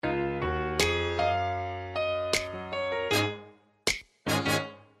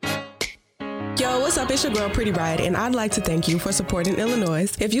Yo, what's up? It's your girl, Pretty Bride, and I'd like to thank you for supporting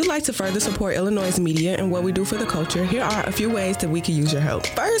iLLANOiZE. If you'd like to further support iLLANOiZE media and what we do for the culture, here are a few ways that we can use your help.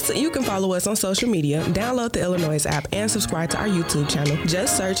 First, you can follow us on social media, download the iLLANOiZE app, and subscribe to our YouTube channel.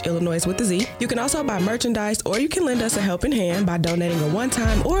 Just search iLLANOiZE with a Z. You can also buy merchandise, or you can lend us a helping hand by donating a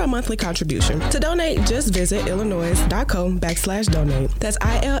one-time or a monthly contribution. To donate, just visit illanoize.co/donate. That's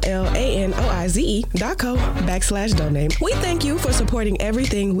iLLANOiZE.co/donate. We thank you for supporting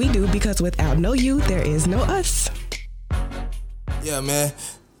everything we do, because without no you, there is no us. Yeah, man.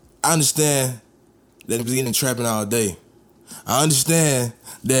 I understand that it's getting trapping all day. I understand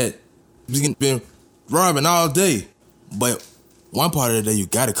that it's been robbing all day. But one part of the day, you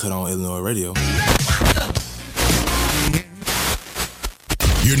gotta cut on Illinois radio.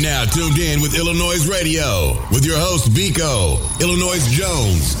 You're now tuned in with iLLANOiZE Radio with your host, Biko, iLLANOiZE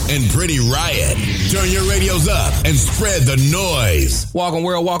Jones, and Pretty Riot. Turn your radios up and spread the noise. Welcome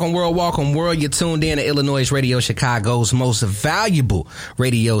world, welcome world, welcome world. You're tuned in to iLLANOiZE Radio, Chicago's most valuable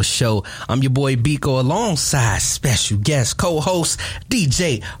radio show. I'm your boy Biko, alongside special guest co-host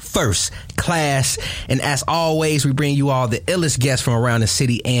DJ First Class. And as always, we bring you all the illest guests from around the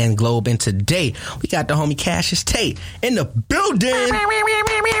city and globe. And today, we got the homie Cassius Tae in the building.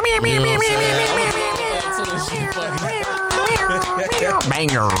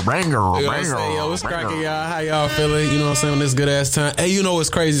 Banger. Yo, what's cracking, y'all? How y'all feeling? You know what I'm saying? On this good ass time. Hey, you know what's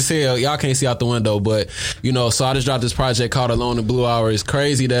crazy as hell? Y'all can't see out the window, but you know, so I just dropped this project called Alone in Blue Hour. It's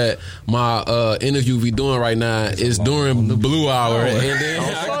crazy that my interview we doing right now is during the Blue Hour, and then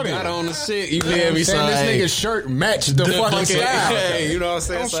I got on the shit. You feel me? So this nigga's shirt matched the fucking style. Hey, you know what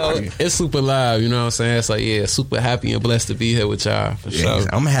I'm saying? So it's super live. You know what I'm saying? So yeah, super happy and blessed to be here with y'all for sure.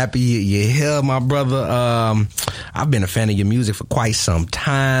 I'm happy you're here, my brother. I've been a fan of your music for quite some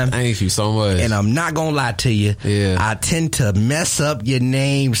time. Thank you so much. And I'm not gonna lie to you. Yeah. I tend to mess up your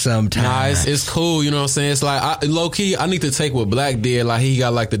name sometimes. Nah, it's cool. You know what I'm saying? It's like, low key, I need to take what Black did. Like, he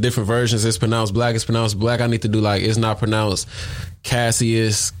got like the different versions. It's pronounced Black. It's pronounced Black. I need to do like, it's not pronounced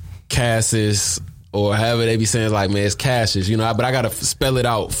Cassius, or however they be saying, like, man, it's Cassius, you know, but I gotta spell it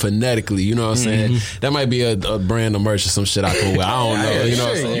out phonetically, you know what I'm saying? That might be a brand of merch or some shit I can wear. I don't know, you know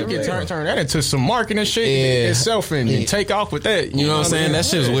what I'm saying? You can turn that into some marketing shit itself and take off with that. You know what I'm saying? That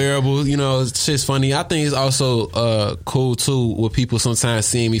shit's wearable, you know, shit's funny. I think it's also cool too with people sometimes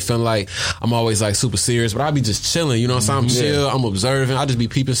seeing me feeling like I'm always like super serious, but I be just chilling, you know what I'm saying? I'm chill, I'm observing, I just be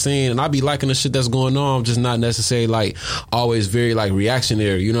peeping, seeing, and I be liking the shit that's going on. I'm just not necessarily like always very like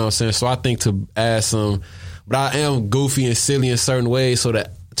reactionary, you know what I'm saying? So I think to add some, but I am goofy and silly in certain ways, so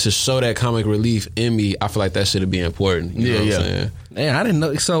that to show that comic relief in me, I feel like that should be important. You know what I'm saying? Man, I didn't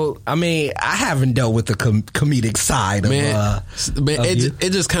know. So, I mean, I haven't dealt with the comedic side of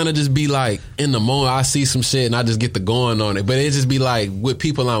it just kind of just be like, in the moment, I see some shit and I just get the going on it. But it just be like, with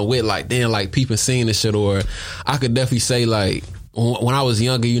people I'm with, like, damn, like, people seeing this shit, or I could definitely say, like, when I was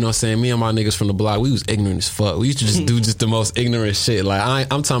younger, you know what I'm saying, me and my niggas from the block, we was ignorant as fuck. We used to just do just the most ignorant shit. Like,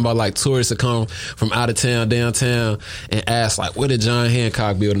 I'm talking about like tourists that come from out of town, downtown, and ask like, where the John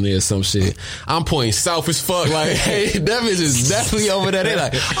Hancock building is, some shit. I'm pointing south as fuck, like, hey, that bitch is definitely over there. They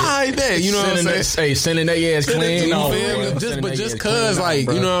like, all right, there, you know what I'm saying? Hey, sending their ass clean. Just cause, like,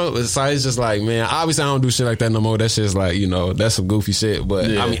 you know, it's just like, man, obviously I don't do shit like that no more. That shit's like, you know, that's some goofy shit. But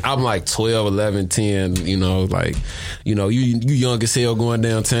I mean, I'm like 12, 11, 10, you know, like, you know, you young as hell going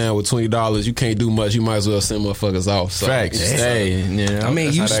downtown with $20, you can't do much. You might as well send motherfuckers off. So, facts. Hey, I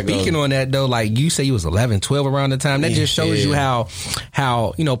mean, you speaking on that though, like you say you was 11, 12 around the time. That just shows you how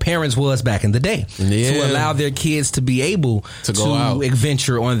you know parents was back in the day to allow their kids to be able to go out,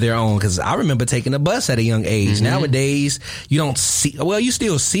 adventure on their own. Because I remember taking a bus at a young age. Nowadays, you don't see. Well, you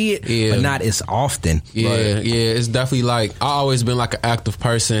still see it, but not as often. It's definitely like I always been like an active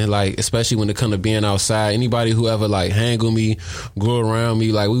person. Like especially when it comes to being outside. Anybody who ever like hang with me, grew around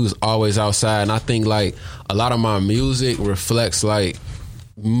me, like we was always outside, and I think like a lot of my music reflects like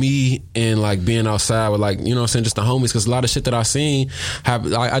me and like being outside with like, you know what I'm saying, just the homies, because a lot of shit that I seen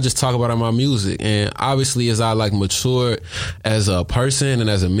I just talk about in my music. And obviously as I like matured as a person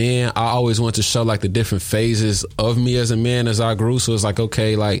and as a man, I always want to show like the different phases of me as a man as I grew. So it's like,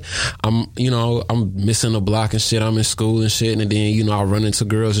 okay, like I'm missing the block and shit, I'm in school and shit, and then, you know, I run into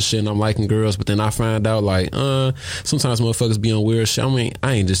girls and shit and I'm liking girls, but then I find out like sometimes motherfuckers be on weird shit. I mean,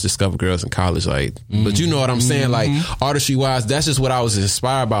 I ain't just discovered girls in college, like, but you know what I'm saying, like artistry wise, that's just what I was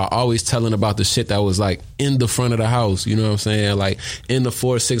inspired by, always telling about the shit that was like in the front of the house, you know what I'm saying, like in the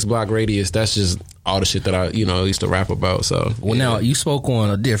 4-6 block radius. That's just all the shit that I, you know, used to rap about. So well, now you spoke on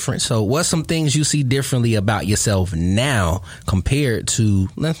a different, so what's some things you see differently about yourself now compared to,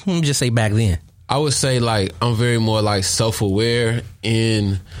 let me just say, back then? I would say like I'm very more like self-aware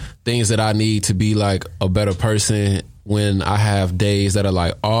in things that I need to be like a better person. When I have days that are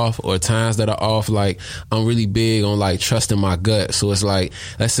like off or times that are off, like I'm really big on like trusting my gut. So it's like,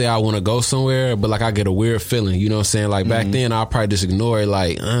 let's say I want to go somewhere, but like I get a weird feeling, you know what I'm saying? Like back then I'll probably just ignore it,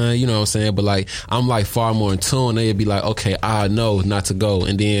 like, you know what I'm saying? But like I'm like far more in tune. They'd be like, okay, I know not to go.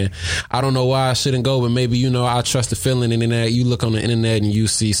 And then I don't know why I shouldn't go, but maybe, you know, I trust the feeling. And then you look on the internet and you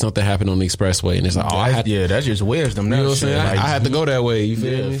see something happen on the expressway and it's like, that's just wisdom. You know what I'm saying? Like, I had to go that way. You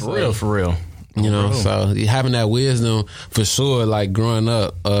feel me? For real. You know, so having that wisdom for sure, like growing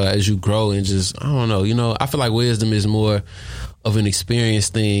up as you grow and just, I don't know, you know, I feel like wisdom is more of an experience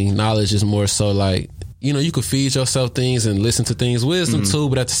thing. Knowledge is more so like, you know, you could feed yourself things and listen to things. Wisdom too,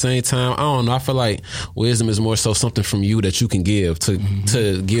 but at the same time, I don't know. I feel like wisdom is more so something from you that you can give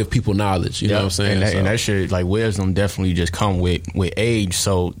to give people knowledge. You know what I'm saying? And that shit, like wisdom definitely just come with age.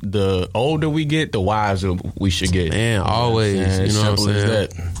 So the older we get, the wiser we should get. Man, always. You know what I'm saying?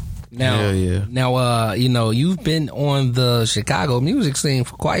 Now, you know, you've been on the Chicago music scene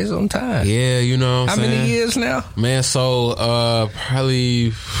for quite some time. Yeah, you know what I'm saying? How many years now? Man, so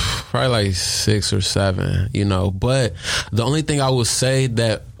probably like 6 or 7, you know. But the only thing I would say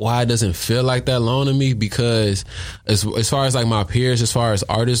that why it doesn't feel like that long to me, because as far as like my peers, as far as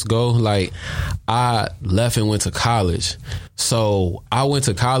artists go, like I left and went to college. So I went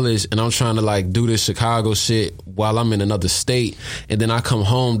to college and I'm trying to like do this Chicago shit while I'm in another state. And then I come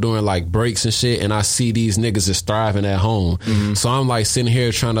home during like breaks and shit and I see these niggas is thriving at home. So I'm like sitting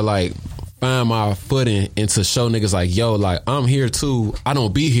here trying to like find my footing and to show niggas like, yo, like I'm here too. I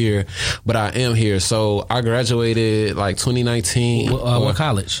don't be here, but I am here. So I graduated like 2019. What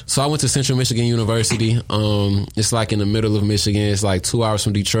college? So I went to Central Michigan University. It's like in the middle of Michigan. It's like 2 hours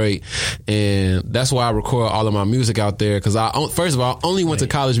from Detroit, and that's why I record all of my music out there. Because first of all, I only went to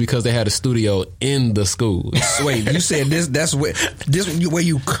college because they had a studio in the school. Wait, you said that's where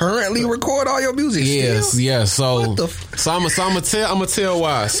you currently record all your music? Yes, still? yeah. So what the I'm gonna tell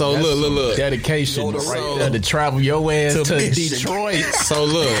why. So look. Dedication right there to travel your ass to Detroit. So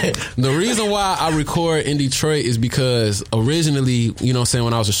look, the reason why I record in Detroit is because originally, you know what I'm saying,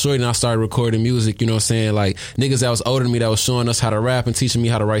 when I was a shorty and I started recording music, you know what I'm saying, like niggas that was older than me that was showing us how to rap and teaching me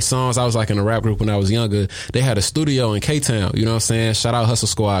how to write songs. I was like in a rap group when I was younger. They had a studio in K-Town, you know what I'm saying? Shout out Hustle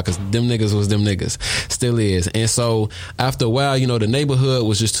Squad, because them niggas was them niggas. Still is. And so after a while, you know, the neighborhood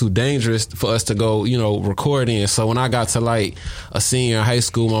was just too dangerous for us to go, you know, record in. So when I got to like a senior in high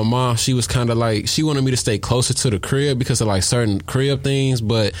school, my mom, she was kind of like, she wanted me to stay closer to the crib because of like certain crib things.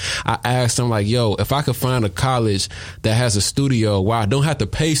 But I asked them like, yo, if I could find a college that has a studio where I don't have to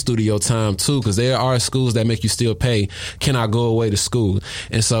pay studio time too, because there are schools that make you still pay, can I go away to school?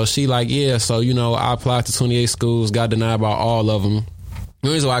 And so she like, yeah. So, you know, I applied to 28 schools, got denied by all of them. The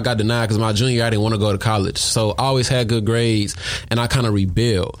reason why I got denied because my junior year I didn't want to go to college, so I always had good grades and I kind of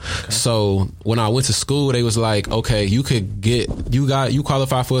rebuilt. Okay. So when I went to school, they was like, okay, you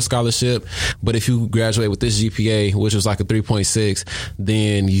qualify for a scholarship, but if you graduate with this GPA, which was like a 3.6,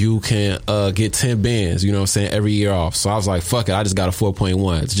 then you can get 10 bands, you know what I'm saying, every year off. So I was like, fuck it, I just got a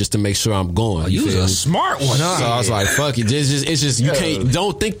 4.1 just to make sure I'm going. Oh, you was a smart one, huh? So I was like, fuck it, it's just you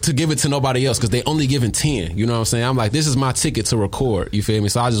don't think to give it to nobody else because they only giving 10. You know what I'm saying? I'm like, this is my ticket to record. You feel me?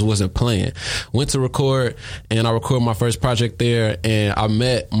 So I just wasn't playing. Went to record, and I recorded my first project there, and I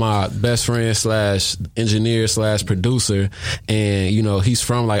met my best friend / engineer / producer, and you know, he's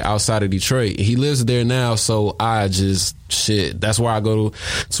from like outside of Detroit. He lives there now, so I just that's where I go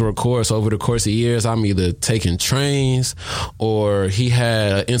to record. So over the course of years, I'm either taking trains, or he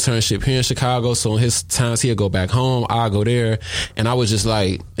had an internship here in Chicago, so in his times he'll go back home, I'll go there. And I was just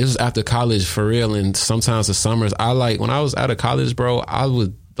like, it was after college for real, and sometimes the summers, when I was out of college, bro, I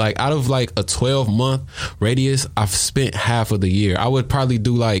would like, out of like a 12-month radius, I've spent half of the year. I would probably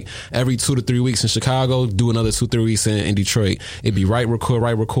do like every 2 to 3 weeks in Chicago, do another 2-3 weeks in Detroit. It'd be right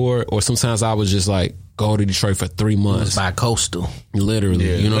record, or sometimes I would just like go to Detroit for 3 months. It was bi-coastal.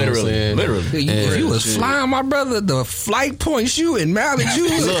 Literally. You know what I'm saying? Literally. You was flying, my brother. The flight points you and mileage you.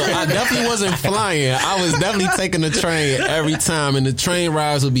 Look, I definitely wasn't flying. I was definitely taking the train every time. And the train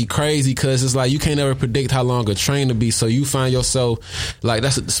rides would be crazy because it's like you can't ever predict how long a train will be. So you find yourself, like,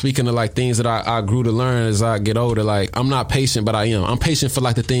 that's speaking of like things that I grew to learn as I get older. Like, I'm not patient, but I am. I'm patient for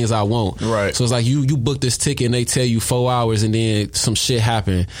like the things I want. Right. So it's like you book this ticket and they tell you 4 hours and then some shit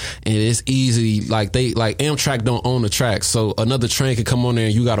happen. And it's easy. Like, they like Amtrak don't own the track, so another train could come on there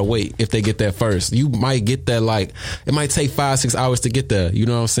and you gotta wait if they get there first. You might get there like it might take 5-6 hours to get there. You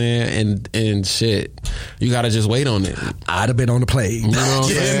know what I'm saying? And shit, you gotta just wait on it. I'd have been on the plane. You know what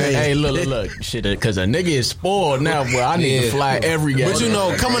I'm saying? Hey, look, shit, because a nigga is spoiled now, bro. I need to fly every day. But you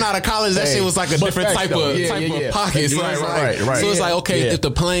know, coming out of college, that shit was like a different type of pocket. So Right. So it's like, okay, if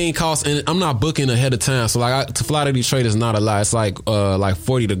the plane costs, and I'm not booking ahead of time, so like to fly to Detroit is not a lot. It's like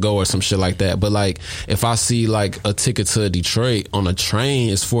 $40 to go or some shit like that. But like if I see like a ticket to Detroit on a train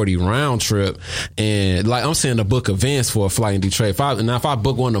is $40 round trip, and like I'm saying to book advance for a flight in Detroit. If I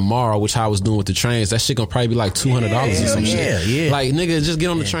book one tomorrow, which I was doing with the trains, that shit gonna probably be like $200 or some shit. Yeah. Like nigga, just get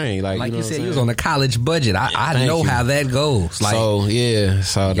on the train. Like you said, you was on a college budget. I know how that goes. Like,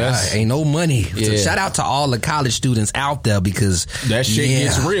 so that's ain't no money. So shout out to all the college students out there, because that shit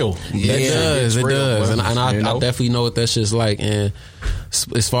gets real. It does. And I definitely know what that shit's like. And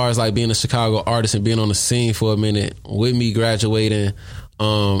as far as like being a Chicago artist and being on the scene for a minute, with me graduating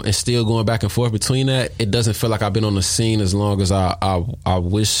and still going back and forth between that, it doesn't feel like I've been on the scene as long as I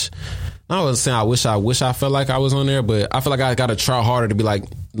wish. I wasn't saying I wish I felt like I was on there, but I feel like I got to try harder to be like,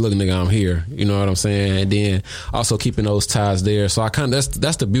 look, nigga, I'm here. You know what I'm saying? And then also keeping those ties there. So I kind of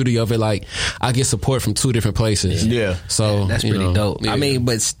that's the beauty of it. Like I get support from 2 different places. Yeah. So that's pretty dope. Yeah. I mean,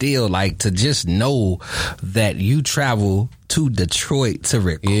 but still, like to just know that you travel to Detroit to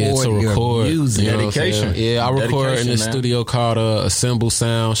record your music. You know dedication. Yeah, I record in this studio called Assemble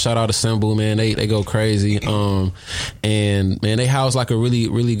Sound. Shout out Assemble, man. They go crazy. And man, they house like a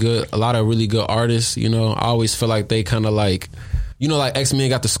lot of really good artists. You know, I always feel like they kind of like, you know, like X-Men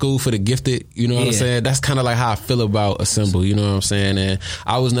got the school for the gifted, you know what I'm saying? That's kind of like how I feel about Assemble, you know what I'm saying? And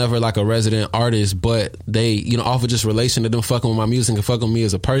I was never like a resident artist, but they, you know, off of just relation to them fucking with my music and fucking with me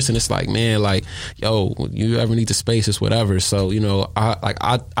as a person, it's like, man, like, yo, you ever need the space, it's whatever. So, you know,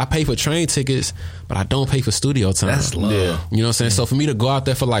 I pay for train tickets, but I don't pay for studio time. That's love. Yeah. You know what I'm saying? So for me to go out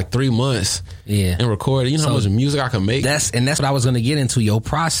there for like 3 months and record, you know how much music I can make? That's what I was going to get into, your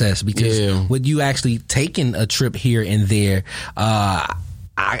process, because with you actually taking a trip here and there,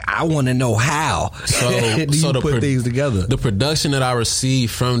 I want to know how. So you put things together. The production that I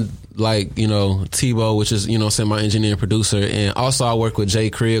received from, like, you know, Tebow, which is, you know, my engineer and producer, and also I work with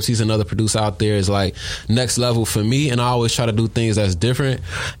Jay Cribbs. He's another producer out there. Is like next level for me, and I always try to do things that's different,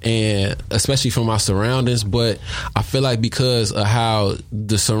 and especially from my surroundings. But I feel like because of how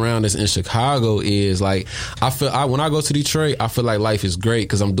the surroundings in Chicago is, like, when I go to Detroit, I feel like life is great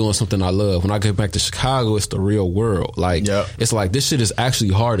because I'm doing something I love. When I get back to Chicago, it's the real world. Like, it's like this shit is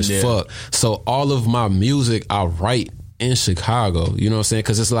actually hard as fuck. So all of my music I write in Chicago, you know what I'm saying?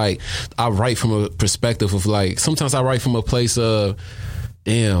 Because it's like I write from a perspective of like, sometimes I write from a place of,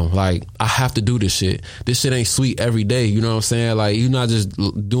 damn, like I have to do this shit. This shit ain't sweet every day, you know what I'm saying? Like you're not just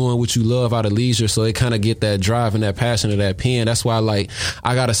doing what you love out of leisure, so it kind of get that drive and that passion of that pen. That's why like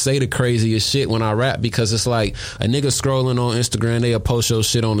I gotta say the craziest shit when I rap, because it's like a nigga scrolling on Instagram, they'll post your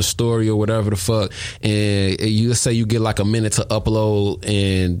shit on the story or whatever the fuck, and you say you get like a minute to upload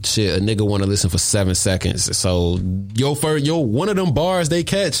and shit, a nigga want to listen for 7 seconds. So one of them bars they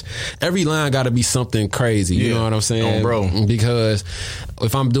catch, every line gotta be something crazy, you know what I'm saying? Bro. Because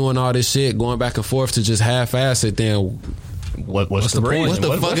if I'm doing all this shit, going back and forth to just half-ass it, then what's the reason? What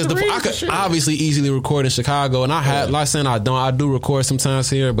the fuck is the point? I could obviously easily record in Chicago, and I have, like saying I do record sometimes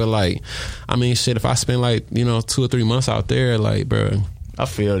here, but like, I mean, shit, if I spend like, you know, 2 or 3 months out there, like, bro. I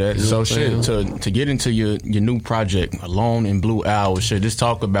feel that. You know so shit, to get into your new project, Alone in Blue Hours, shit, just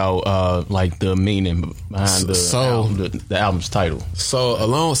talk about like the meaning behind the album's title.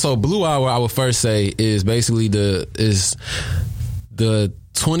 So Blue Hour, I would first say, is basically the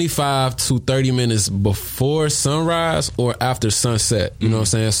 25 to 30 minutes before sunrise or after sunset. You know what I'm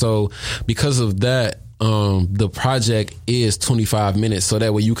saying? So because of that, the project is 25 minutes, so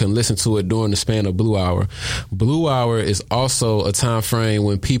that way you can listen to it during the span of Blue Hour. Blue Hour is also a time frame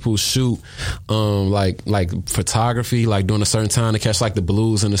when people shoot like photography, like during a certain time to catch like the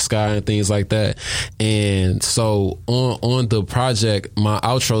blues in the sky and things like that. And so on the project, my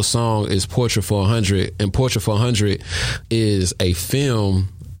outro song is Portrait for 100, and Portrait for 100 is a film.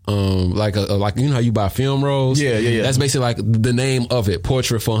 Like you know how you buy film rolls? Yeah. That's basically like the name of it,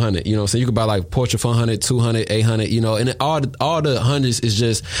 Portrait for 100. You know, so you can buy like Portrait for 100, 200, 800. You know, and all the hundreds is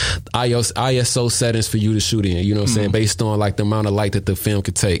just ISO settings for you to shoot in. You know what I'm saying? Based on like the amount of light that the film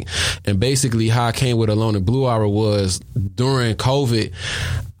could take. And basically, how I came with Alone in Blue Hour was during COVID.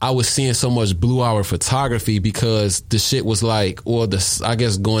 I was seeing so much Blue Hour photography because the shit was like, I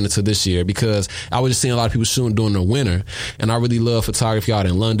guess going into this year, because I was just seeing a lot of people shooting during the winter, and I really love photography out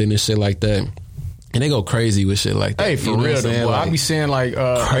in London and shit like that. And they go crazy with shit like that. Hey, for real, though, I be seeing like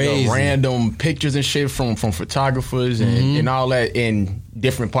random pictures and shit from photographers and all that in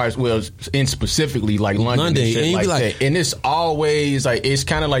different parts. Well, in specifically like London and shit like that. And it's always like, it's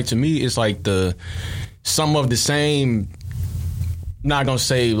kind of like, to me, it's like some of the same. Not gonna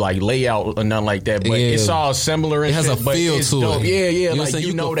say like layout or nothing like that, but it's all similar. And it has shit, a feel to dope. it. Yeah. You know like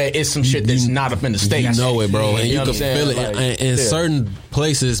you know that it's some shit that's not up in the States. You know it, bro, and you can feel it. Like, in certain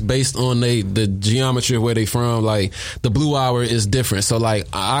places, based on the geometry of where they from, like the blue hour is different. So like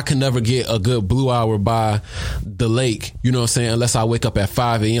I can never get a good blue hour by the lake. You know what I'm saying? Unless I wake up at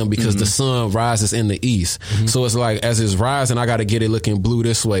 5 a.m. because the sun rises in the east. So it's like as it's rising, I got to get it looking blue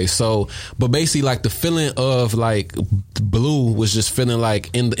this way. So, but basically, like the feeling of like blue was just feeling like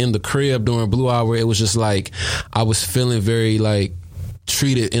in the crib during blue hour, it was just like I was feeling very like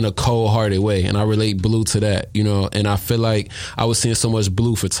treated in a cold-hearted way, and I relate blue to that, you know. And I feel like I was seeing so much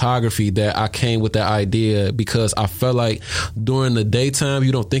blue photography that I came with that idea because I felt like during the daytime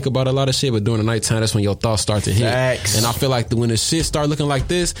you don't think about a lot of shit, but during the nighttime that's when your thoughts start to hit. Facts. And I feel like when the shit start looking like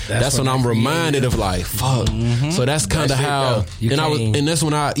this, that's when I'm reminded of like fuck. So that's kind of how. And that's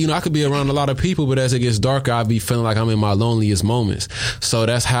when I could be around a lot of people, but as it gets darker, I be feeling like I'm in my loneliest moments. So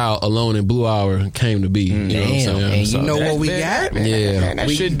that's how Alone in Blue Hour came to be. You know what I'm saying? And you know what we got? Yeah. Man,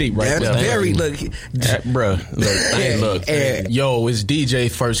 that shit deep right there. That's very Yo, it's DJ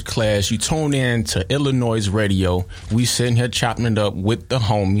First Class. You tune in to iLLANOiZE Radio. We sitting here chopping it up with the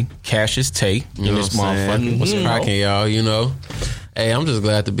homie Cassius Tae in this motherfucker. What's cracking, y'all? You know. Hey, I'm just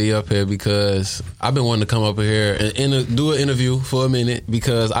glad to be up here because I've been wanting to come up here and do an interview for a minute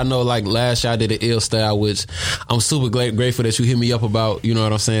because I know like last year I did an ill style, which I'm super grateful that you hit me up about, you know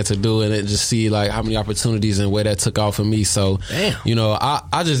what I'm saying, to do and just see like how many opportunities and where that took off for me. So, you know,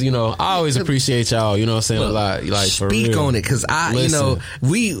 I just, you know, I always appreciate y'all, you know what I'm saying, a lot. Like, for real. Speak on it because you know,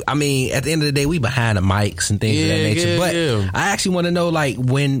 I mean, at the end of the day, we behind the mics and things of that nature. But I actually want to know like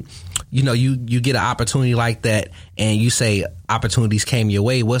when, you know, you get an opportunity like that and you say opportunities came your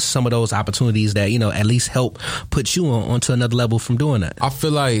way, what's some of those opportunities that, you know, at least help put you onto another level from doing that? I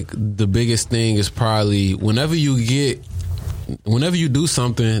feel like the biggest thing is probably whenever you do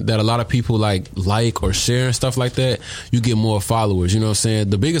something that a lot of people like or share and stuff like that, you get more followers. You know what I'm saying?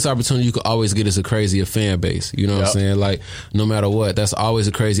 The biggest opportunity you could always get is a crazier fan base. You know what I'm saying? Like, no matter what, that's always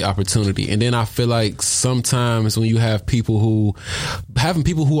a crazy opportunity. And then I feel like sometimes when you have people who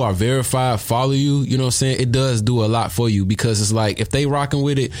are verified follow you, you know what I'm saying? It does do a lot for you because it's like if they rocking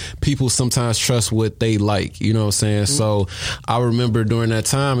with it, people sometimes trust what they like. You know what I'm saying? So I remember during that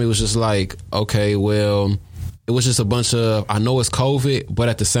time, it was just like, okay, well, it was just a bunch of, I know it's COVID, but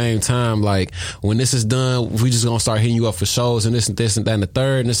at the same time, like when this is done, we just gonna start hitting you up for shows and this and this and that and the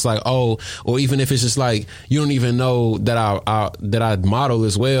third. And it's like, oh, or even if it's just like, you don't even know that I model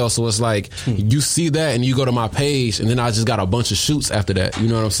as well. So it's like, you see that and you go to my page and then I just got a bunch of shoots after that. You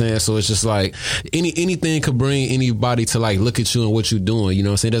know what I'm saying? So it's just like anything could bring anybody to like look at you and what you're doing. You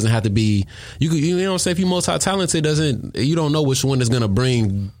know what I'm saying? It doesn't have to be, you know what I'm saying? If you're multi-talented, you don't know which one is gonna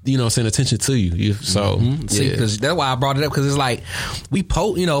bring, you know what I'm saying, attention to you. So, because that's why I brought it up, because it's like we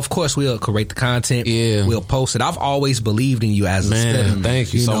post, you know, of course we'll create the content, we'll post it. I've always believed in you as a student.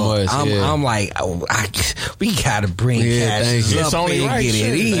 Thank you so much. I'm like, we gotta bring Cassius up. It's only right. Get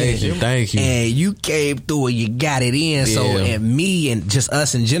it in. Thank you. And you came through and you got it in. So, and me and just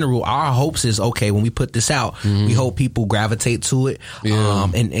us in general, our hopes is, okay, when we put this out, we hope people gravitate to it,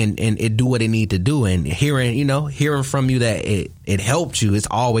 and it do what it need to do. And hearing from you that it helped you, it's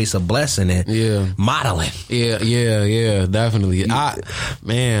always a blessing. And modeling. Yeah, definitely. That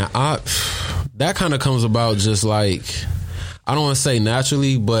kind of comes about just like, I don't want to say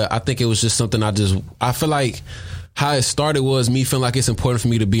naturally, but I think it was just something I feel like how it started was me feeling like it's important for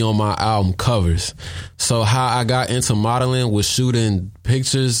me to be on my album covers. So how I got into modeling was shooting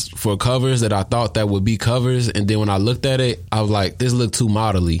pictures for covers that I thought that would be covers. And then when I looked at it, I was like, this looked too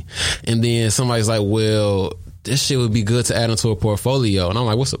modelly. And then somebody's like, well, this shit would be good to add into a portfolio. And I'm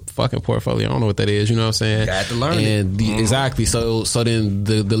like, what's a fucking portfolio? I don't know what that is. You know what I'm saying? Got to learn it. Exactly. So then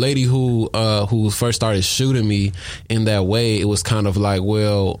the lady who first started shooting me in that way, it was kind of like,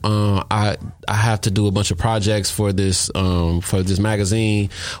 well, I have to do a bunch of projects for this magazine,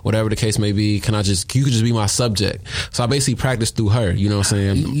 whatever the case may be. You could just be my subject. So I basically practiced through her. You know what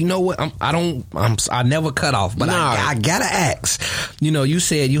I'm saying? You know what? I never cut off, but I gotta ask. You know, you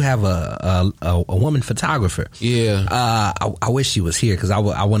said you have a woman photographer. Yeah. I wish she was here because I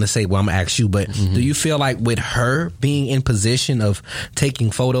want to say, well, I'm going to ask you, but do you feel like with her being in position of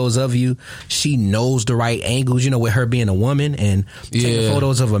taking photos of you, she knows the right angles, with her being a woman and taking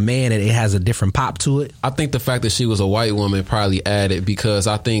photos of a man, and it has a different pop to it? I think the fact that she was a white woman probably added, because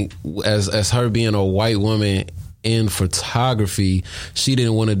I think as her being a white woman in photography, she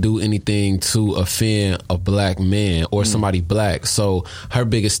didn't want to do anything to offend a black man or somebody black. So her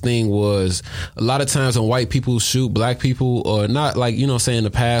biggest thing was, a lot of times when white people shoot black people, or not, like, say in the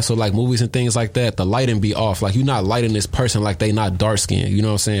past, or like movies and things like that, the lighting be off. Like, you're not lighting this person like they not dark skinned. You know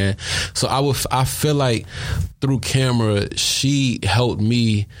what I'm saying? So I feel like through camera, she helped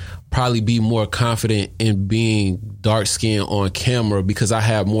me probably be more confident in being dark skinned on camera, because I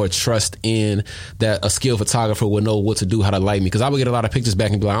have more trust in that a skilled photographer would know what to do, how to light me. Because I would get a lot of pictures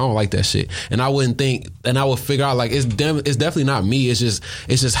back and be like, I don't like that shit, and I wouldn't think, and I would figure out like it's definitely not me. It's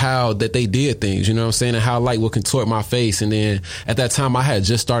just how that they did things. You know what I'm saying? And how light would contort my face. And then at that time I had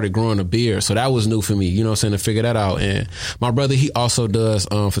just started growing a beard, so that was new for me. You know what I'm saying? To figure that out. And my brother, he also does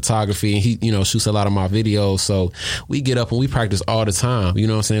photography, and he shoots a lot of my videos. So we get up and we practice all the time. You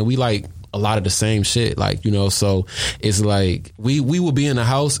know what I'm saying? We like a lot of the same shit, like, so it's like we will be in the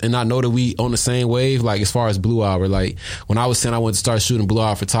house and not know that we on the same wave. Like, as far as Blue Hour, like when I was saying I wanted to start shooting Blue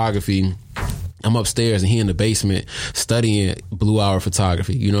Hour photography, I'm upstairs and he in the basement studying Blue Hour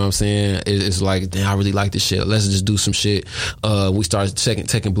photography. You know what I'm saying? It's like, damn, I really like this shit. Let's just do some shit. We started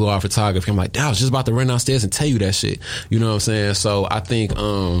taking Blue Hour photography. I'm like, damn, I was just about to run downstairs and tell you that shit. You know what I'm saying? So I think,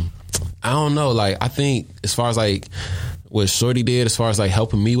 I don't know, like, I think as far as like what Shorty did, as far as like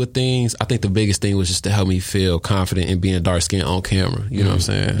helping me with things, I think the biggest thing was just to help me feel confident in being dark skinned on camera. You know what I'm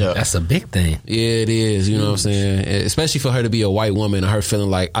saying? Yeah. That's a big thing. Yeah, it is. You know what I'm saying? Especially for her to be a white woman and her feeling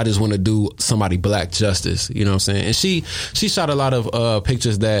like, I just want to do somebody black justice. You know what I'm saying? And she shot a lot of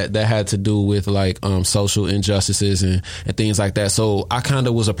pictures that had to do with like social injustices and things like that. So I kind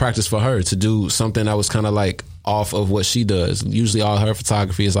of was a practice for her to do something that was kind of like off of what she does. Usually all her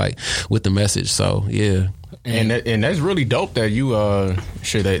photography is like with the message. So yeah. And that's really dope that you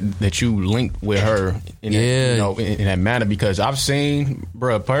that you linked with her in that manner, because I've seen,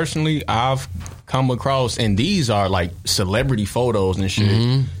 personally, I've come across, and these are like celebrity photos and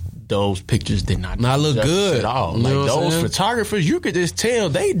shit. Those pictures did not look good at all. You like those photographers, you could just tell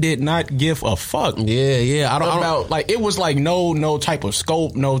they did not give a fuck. Yeah. I don't like, it was like no type of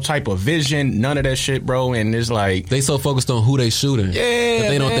scope, no type of vision, none of that shit, bro. And it's like they so focused on who they shooting. Yeah,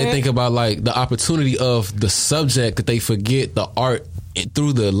 they think about like the opportunity of the subject, that they forget the art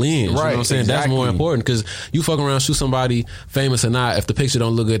through the lens. Right, you know what I'm saying? Exactly. That's more important, because you fuck around, shoot somebody famous or not, if the picture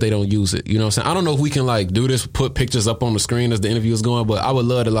don't look good, they don't use it. You know what I'm saying? I don't know if we can like do this, put pictures up on the screen as the interview is going, but I would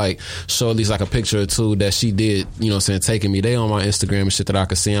love to like show at least like a picture or two that she did, you know what I'm saying, taking me. They on my Instagram and shit that I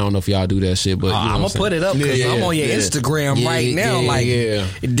can see. I don't know if y'all do that shit, but you know I'm gonna put it up because I'm on your Instagram right now.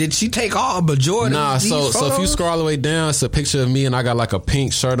 Did she take all majority of these photos? So if you scroll all the way down, it's a picture of me and I got like a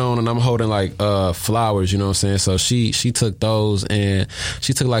pink shirt on and I'm holding like flowers, you know what I'm saying? So she took those, and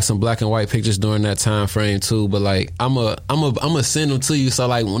she took like some black and white pictures during that time frame too. But like I'm a send them to you, so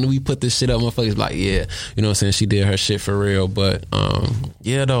like when we put this shit up, motherfuckers like, yeah, you know what I'm saying, she did her shit for real. But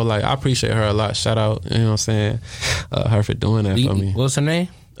yeah though, like I appreciate her a lot. Shout out, you know what I'm saying, her for doing that for me. What's her name?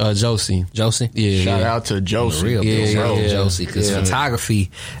 Josie. Yeah. Shout out to Josie. Josie. Because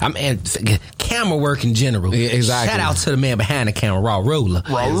photography, camera work in general. Yeah, exactly. Shout out to the man behind the camera, Raw Ruler.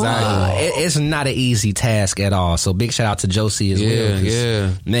 Exactly. It's not an easy task at all. So big shout out to Josie as well.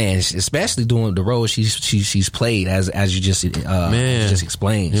 Yeah. Man, especially doing the role she's played as you just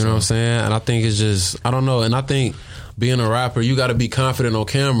explained. You know what I'm saying? And I think it's just, I don't know. And I think being a rapper, you got to be confident on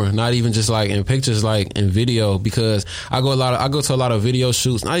camera, not even just like in pictures, like in video. Because I go to a lot of video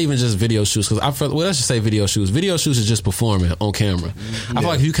shoots, not even just video shoots. Because let's just say video shoots. Video shoots is just performing on camera. I feel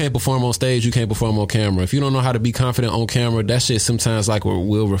like if you can't perform on stage, you can't perform on camera. If you don't know how to be confident on camera, that shit sometimes like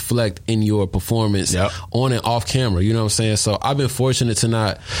will reflect in your performance on and off camera. You know what I'm saying? So I've been fortunate to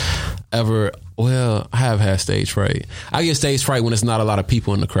not ever. Well, I have had stage fright. I get stage fright when it's not a lot of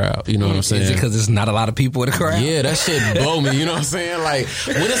people in the crowd. You know what I'm saying? Is it because there's not a lot of people in the crowd? Yeah, that shit blow me. You know what I'm saying? Like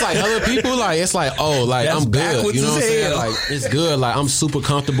when it's like other people, like it's like, oh, like that's I'm good. You know what I'm saying? Like it's good. Like I'm super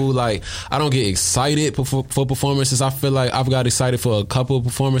comfortable. Like I don't get excited for performances. I feel like I've got excited for a couple of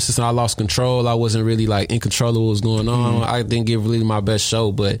performances and I lost control. I wasn't really like in control of what was going on. I didn't give really my best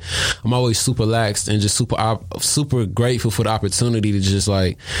show, but I'm always super laxed and just super grateful for the opportunity to just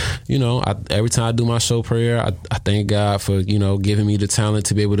like, you know, every time I do my show prayer, I thank God for, you know, giving me the talent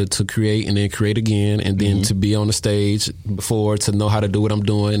to be able to create and then create again, and then to be on the stage before, to know how to do what I'm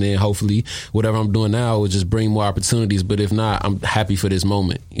doing, and then hopefully whatever I'm doing now will just bring more opportunities. But if not, I'm happy for this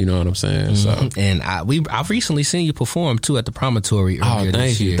moment. You know what I'm saying? So, and I've recently seen you perform too at the Promontory earlier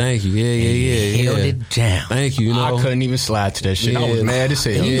this year. Thank you. Yeah. Held it down. Thank you. You know, I couldn't even slide to that shit. I was mad as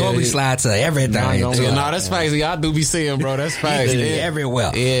hell. You normally slide to everything. That's facts. I do be seeing, bro. That's facts.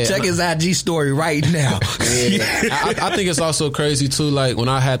 Everywhere. Yeah. Check his IG story right now. I think it's also crazy too. Like when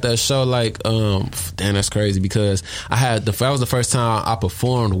I had that show, like, damn, that's crazy because that was the first time I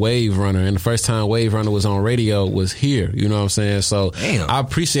performed Wave Runner, and the first time Wave Runner was on radio was here. You know what I'm saying? So I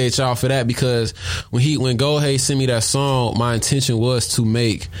appreciate y'all for that, because when Goldhay sent me that song, my intention was to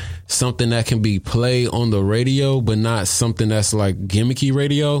make something that can be played on the radio, but not something that's like gimmicky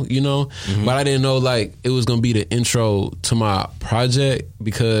radio, you know? But I didn't know like it was gonna be the intro to my project,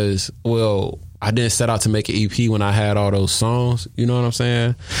 because, well, I didn't set out to make an EP when I had all those songs, you know what I'm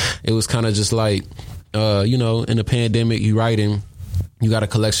saying? It was kind of just like, you know, in the pandemic, you writing, you got a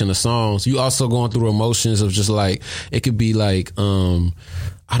collection of songs. You also going through emotions of just like, it could be like,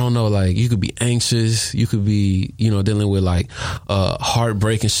 I don't know, like you could be anxious, you could be, you know, dealing with like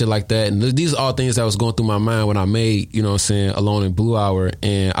heartbreak and shit like that. And these are all things that was going through my mind when I made, you know what I'm saying, Alone in Blue Hour.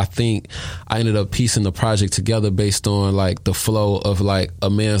 And I think I ended up piecing the project together based on like the flow of like a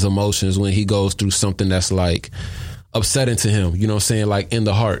man's emotions when he goes through something that's like upsetting to him, you know what I'm saying, like in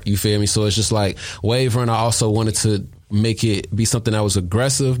the heart, you feel me? So it's just like Wave Run, I also wanted to make it be something that was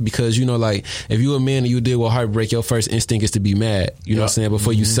aggressive, because, you know, like if you a man and you deal with heartbreak, your first instinct is to be mad, you know what I'm saying,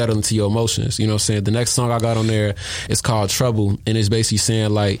 before you settle into your emotions, you know what I'm saying. The next song I got on there is called Trouble, and it's basically saying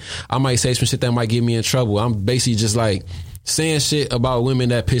like, I might say some shit that might get me in trouble. I'm basically just like saying shit about women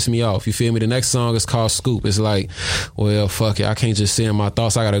that piss me off, you feel me? The next song is called Scoop. It's like, well, fuck it, I can't just say in my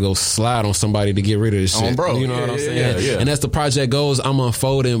thoughts, I gotta go slide on somebody to get rid of this shit. Bro. You know what I'm saying? Yeah. And as the project goes, I'm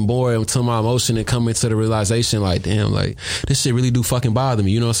unfolding more into my emotion and coming to the realization like, damn, like this shit really do fucking bother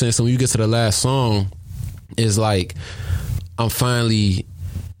me, you know what I'm saying? So when you get to the last song, it's like I'm finally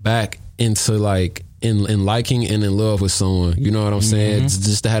back into like in liking and in love with someone, you know what I'm saying?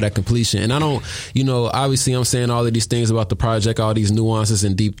 Just to have that completion. And I don't, you know, obviously I'm saying all of these things about the project, all these nuances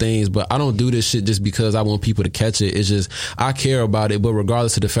and deep things, but I don't do this shit just because I want people to catch it. It's just, I care about it, but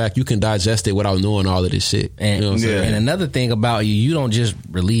regardless of the fact, you can digest it without knowing all of this shit. And, you know what I'm saying? And another thing about you don't just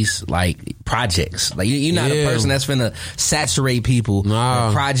release like projects. Like you're not a person that's finna saturate people with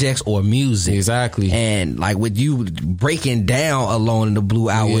projects or music. Exactly. And like with you breaking down Alone in the Blue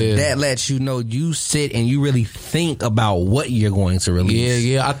Hour, that lets you know you sit and you really think about what you're going to release.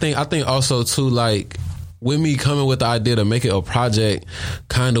 Yeah. I think also too, like with me coming with the idea to make it a project,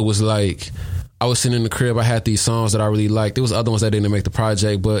 kind of was like, I was sitting in the crib, I had these songs that I really liked. There was other ones that didn't make the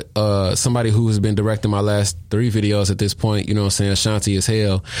project, but somebody who has been directing my last 3 videos at this point, you know what I'm saying, Shanti as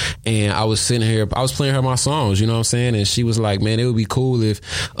hell. And I was sitting here, I was playing her my songs, you know what I'm saying? And she was like, man, it would be cool if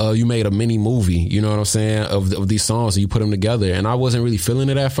you made a mini movie, you know what I'm saying, of these songs and you put them together. And I wasn't really feeling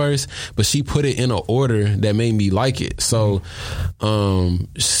it at first, but she put it in an order that made me like it. So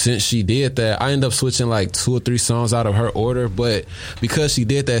since she did that, I ended up switching like 2 or 3 songs out of her order. But because she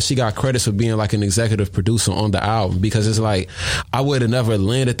did that, she got credits for being like an executive producer on the album, because it's like I would have never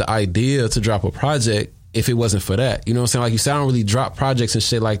landed the idea to drop a project if it wasn't for that. You know what I'm saying? Like you said, I don't really drop projects and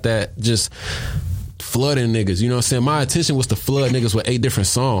shit like that just flooding niggas, you know what I'm saying? My intention was to flood niggas with 8 different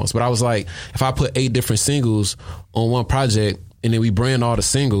songs, but I was like, if I put 8 different singles on one project and then we brand all the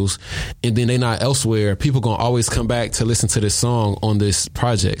singles and then they not elsewhere, people gonna always come back to listen to this song on this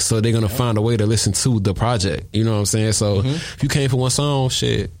project. So they're gonna find a way to listen to the project. You know what I'm saying? So if you came for one song,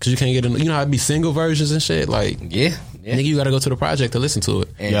 shit, cause you can't get you know how it be single versions and shit? Like, nigga, you gotta go to the project to listen to it.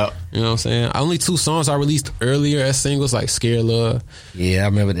 You know what I'm saying? Only 2 songs I released earlier as singles, like Scared Love. Yeah, I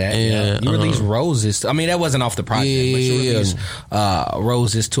remember that. And, you released Roses. I mean, that wasn't off the project, but you released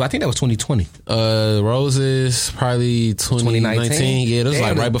Roses too. I think that was 2020. Roses, probably 2019. Yeah, it was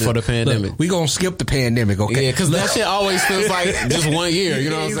like right before the pandemic. Look, we gonna skip the pandemic, okay? Yeah, because that shit always feels like just 1 year, you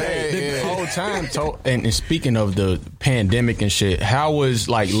know what I'm saying? The whole time, and speaking of the pandemic and shit, how was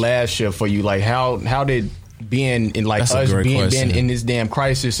like last year for you? Like how did being in like That's us being in this damn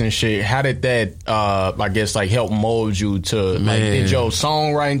crisis and shit, how did that I guess like help mold you to like, did your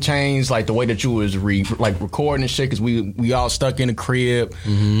songwriting change, like the way that you was recording and shit, because we all stuck in the crib,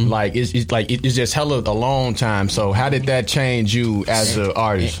 like it's just hella a long time, so how did that change you as an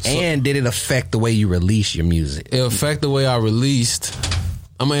artist? And did it affect the way you release your music? It affect the way I released.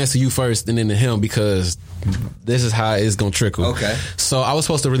 I'm gonna answer you first and then to him because this is how it's gonna trickle. Okay. So I was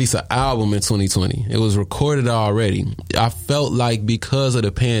supposed to release an album in 2020. It was recorded already. I felt like because of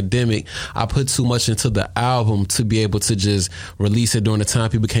the pandemic, I put too much into the album to be able to just release it during the time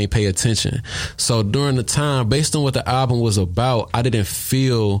people can't pay attention. So during the time, based on what the album was about, I didn't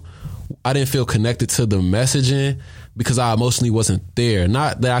feel connected to the messaging because I emotionally wasn't there.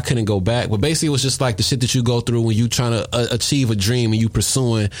 Not that I couldn't go back, but basically it was just like the shit that you go through when you trying to achieve a dream and you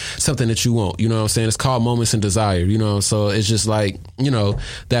pursuing something that you want. You know what I'm saying? It's called moments and desire, you know? So it's just like, you know,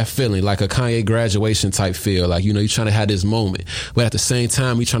 that feeling, like a Kanye graduation type feel. Like, you know, you're trying to have this moment. But at the same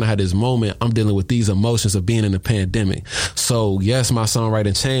time, you're trying to have this moment, I'm dealing with these emotions of being in the pandemic. So yes, my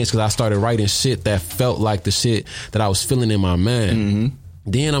songwriting changed because I started writing shit that felt like the shit that I was feeling in my mind. Mm-hmm.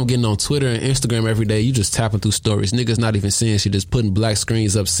 Then I'm getting on Twitter and Instagram every day. You just tapping through stories. Niggas not even seeing shit, just putting black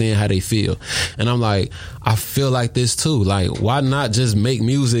screens up, saying how they feel. And I'm like, I feel like this too. Like, why not just make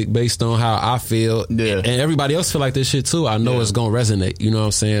music based on how I feel? Yeah. And everybody else feel like this shit too. I know it's gonna resonate. You know what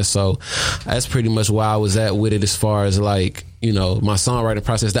I'm saying? So that's pretty much where I was at with it as far as like, you know, my songwriting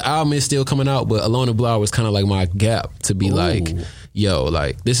process. The album is still coming out, but Alone and Blue was kind of like my gap to be like, yo,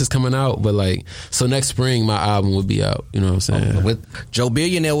 like, this is coming out, but like, so next spring my album would be out. You know what I'm saying? With Joe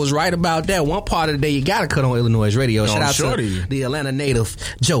Billionaire was right about that. One part of the day you gotta cut on iLLANOiZE Radio. Shout out to the Atlanta native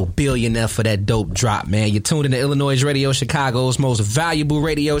Joe Billionaire for that dope drop, man. You're tuned into iLLANOiZE Radio, Chicago's most valuable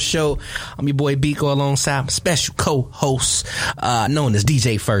radio show. I'm your boy Biko alongside my special co-host, known as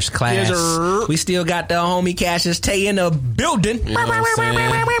DJ First Class. Yes, we still got the homie Cassius Tae in the building. You know what I'm saying?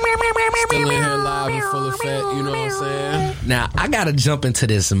 Still in here live and full effect, you know what I'm saying? Now, I gotta jump into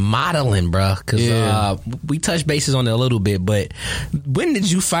this modeling, bro, because we touched bases on it a little bit, but when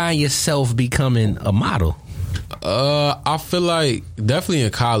did you find yourself becoming a model? I feel like definitely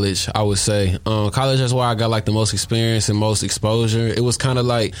in college, I would say. College is where I got like the most experience and most exposure. It was kind of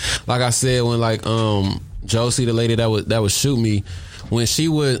like I said, when like Josie, the lady that would shoot me, when she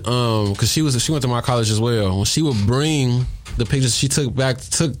would because she went to my college as well, when she would bring the pictures she took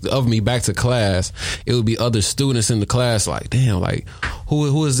of me back to class, it would be other students in the class like, damn, like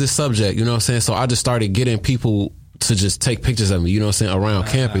who is this subject? You know what I'm saying? So I just started getting people to just take pictures of me, you know what I'm saying, around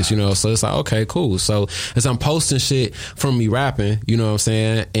campus, you know? So it's like, okay, cool. So as I'm posting shit from me rapping, you know what I'm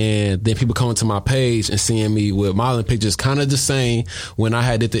saying, and then people coming to my page and seeing me with modeling pictures, kind of the same when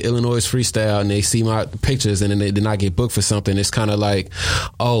I did the iLLANOiZE freestyle and they see my pictures and then I get booked for something. It's kind of like,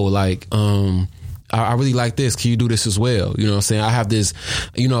 oh, like, I really like this. Can you do this as well? You know what I'm saying? I have this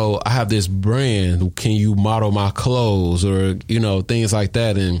brand. Can you model my clothes or, you know, things like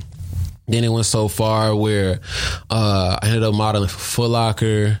that? And then it went so far where I ended up modeling for Foot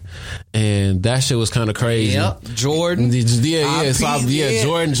Locker, and that shit was kind of crazy. Yep, Jordan. Jordan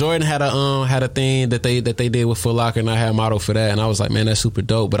had a thing that they did with Foot Locker, and I had model for that, and I was like, man, that's super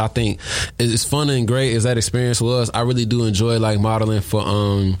dope. But I think as fun and great as that experience was, I really do enjoy like modeling for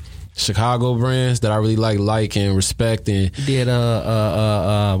Chicago brands that I really like and respect. And did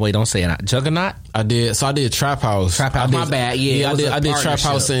wait, don't say it. Juggernaut. I did Trap House. My bad. Yeah, I did Trap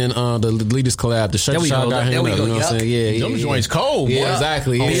House and the Leaders collab. The shirt shop got him. You know what I'm saying? Yeah, them joints cold. Boy. Yeah,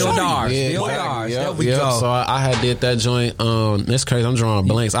 exactly. Bill Dars. There we go. So I did that joint. That's crazy. I'm drawing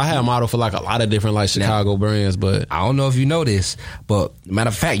blanks. I had model for like a lot of different like Chicago brands, but I don't know if you know this, but matter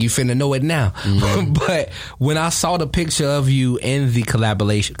of fact, you finna know it now. Mm-hmm. But when I saw the picture of you in the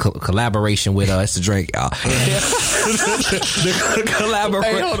collaboration with us to drink, y'all. The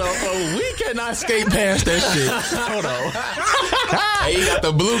collaboration. Hey, hold on, we cannot skate past that shit. Hold on. Hey, you got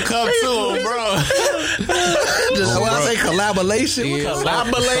the blue cup too, bro. When I say collaboration,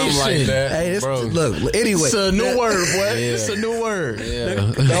 collaboration. Like that, hey, look. Anyway, it's a new word, boy. Yeah. It's a new word.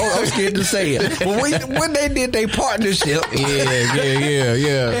 Yeah. I'm scared to say it. But when they did their partnership, and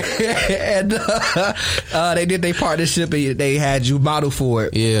they did their partnership, and they had you model for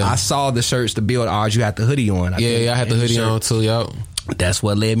it. Yeah, I saw the shirts, the build ours. You had the hoodie on. I had the hoodie on too. Yup. That's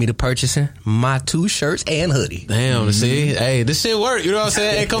what led me to purchasing my 2 shirts and hoodie. Damn, see? Hey, this shit work, you know what I'm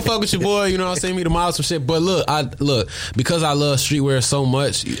saying? Hey, come fuck with your boy, you know what I'm saying? Me to model some shit. But look, because I love streetwear so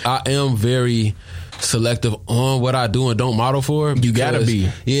much, I am very selective on what I do and don't model for. You gotta be.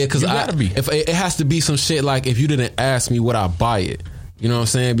 Yeah, because if it has to be some shit like if you didn't ask me, would I buy it? You know what I'm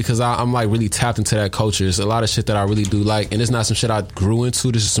saying? Because I'm like really tapped into that culture. It's a lot of shit that I really do like, and it's not some shit I grew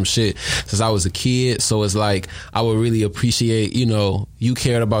into. This is some shit since I was a kid. So it's like I would really appreciate, you know, you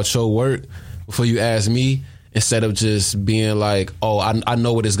cared about your work before you asked me, instead of just being like, oh, I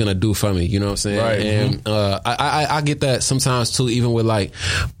know what it's gonna do for me. You know what I'm saying? Right. And I get that sometimes too, even with like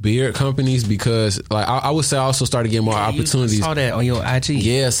beard companies, because like I would say I also started getting more opportunities. You saw that on your IG.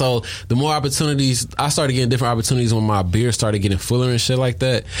 Yeah, so the more opportunities, I started getting different opportunities when my beard started getting fuller and shit like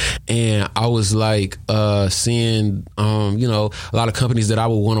that. And I was like seeing, you know, a lot of companies that I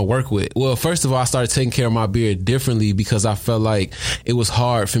would want to work with. Well, first of all, I started taking care of my beard differently because I felt like it was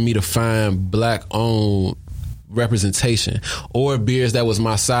hard for me to find black-owned representation or beards that was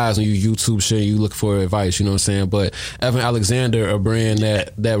my size when you YouTube shit and you look for advice, you know what I'm saying? But Evan Alexander, a brand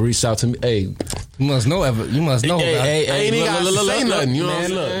that reached out to me, hey, you must know about hey, ain't even gotta say nothing, you know what I'm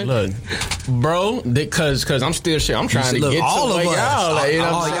saying? Look, bro, because I'm still shit. I'm trying to get all to of us. y'all. Like, you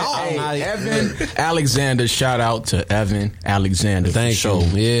know what All I'm saying? y'all. Hey, Evan Alexander, shout out to Evan Alexander. Thank you.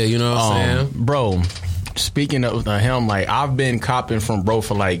 Yeah, you know what I'm saying? Bro, speaking of him, like I've been copping from bro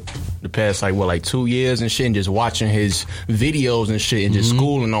for like the past like 2 years and shit, and just watching his videos and shit, and just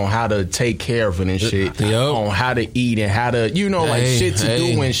schooling on how to take care of it and shit, on how to eat and how to, you know, like shit to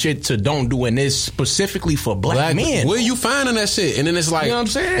do and shit to don't do, and it's specifically for black men. Where you finding that shit? And then it's like, you know what I'm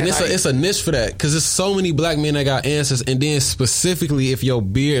saying? And like, it's a niche for that, because there's so many black men that got answers. And then specifically if your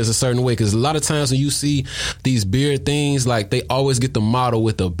beard is a certain way, because a lot of times when you see these beard things, like they always get the model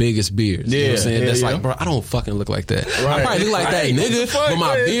with the biggest beard. Yeah, you know what I'm saying? That's yeah. like, bro, I don't fucking look like that. Right. I probably look like that nigga, but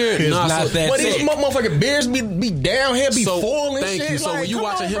my beard, not that but thick. these motherfucking beards be down here, be full and thank shit. you. So like, when you come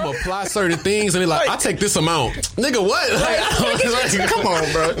watching on, him bro. apply certain things, and they're like, I take this amount, nigga. What? Like, Come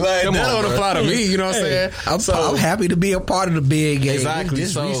on, bro. Like, that don't apply to me. You know what I'm saying? I'm happy to be a part of the big game. Exactly.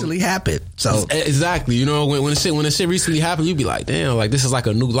 This So- recently happened. So Exactly. You know, when the shit recently happened, you be like, damn, like this is like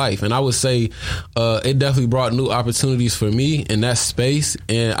a new life. And I would say it definitely brought new opportunities for me in that space.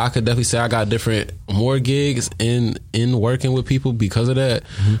 And I could definitely say I got more gigs in working with people because of that.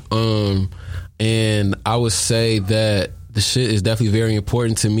 And I would say that the shit is definitely very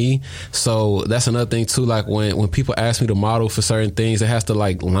important to me. So that's another thing too. Like when people ask me to model for certain things, it has to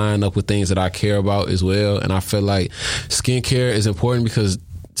like line up with things that I care about as well. And I feel like skincare is important, because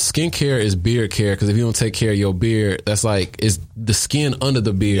skincare is beard care. Because if you don't take care of your beard, that's like, it's the skin under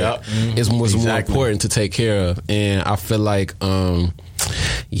the beard is more important to take care of. And I feel like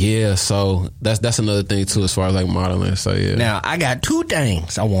yeah, so that's another thing too as far as like modeling. So yeah. now I got two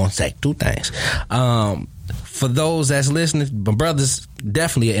things I want to say. Two things. For those that's listening, my brother's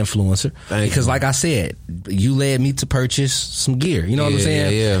definitely an influencer. Because like I said, you led me to purchase some gear. You know what I'm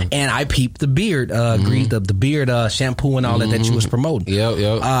saying? Yeah. And I peeped the beard grease, the beard shampoo and all that you was promoting.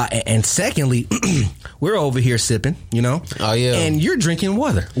 Yep. And secondly, we're over here sipping, you know? Oh, yeah. And you're drinking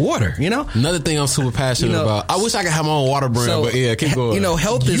water, you know? Another thing I'm super passionate about. I wish I could have my own water brand, but yeah, keep going. You know,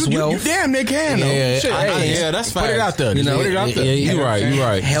 health is wealth. You damn near can, though. Yeah, Shit, yeah, that's fine. Put it out there. You know, put it out there. Yeah, you're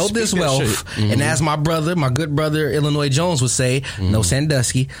right. Health is wealth. And as my good brother, Illinois Jones would say, no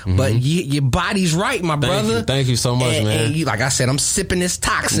Sandusky, but your body's right, my brother. Thank you so much, man. And you, like I said, I'm sipping this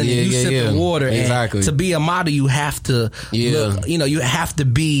toxin and you sipping water. Exactly. And to be a model, you have to look, you know, you have to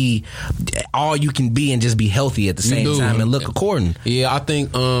be all you can be and just be healthy at the same time and look according. Yeah,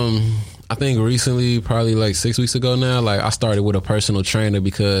 I think recently, probably like 6 weeks ago now, like I started with a personal trainer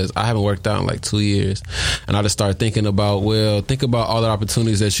because I haven't worked out in like 2 years. And I just started thinking about all the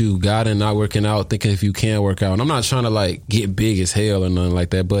opportunities that you got and not working out, thinking if you can work out. And I'm not trying to like get big as hell or nothing like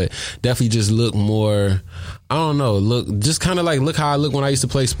that, but definitely just look more, I don't know, look how I look when I used to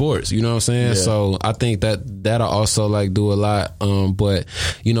play sports, you know what I'm saying? Yeah. So I think that'll also like do a lot. But,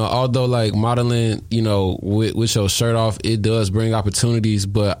 you know, although like modeling, you know, with your shirt off, it does bring opportunities,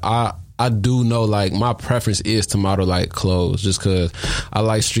 but I do know like my preference is to model like clothes just because I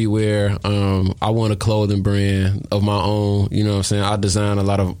like streetwear. I want a clothing brand of my own. You know what I'm saying? I design a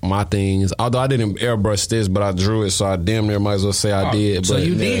lot of my things. Although I didn't airbrush this, but I drew it, so I damn near might as well say I did. So but,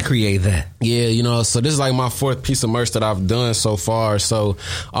 you did create that. Yeah, you know, so this is like my 4th piece of merch that I've done so far. So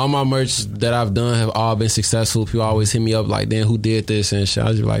all my merch that I've done have all been successful. People always hit me up like, damn, who did this? And shit. I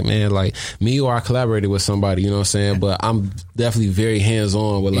was just like, man, like me or I collaborated with somebody, you know what I'm saying? But I'm definitely very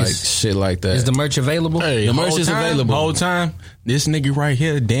hands-on with like shit like that. Is the merch available? Hey, the merch is available. Whole time, this nigga right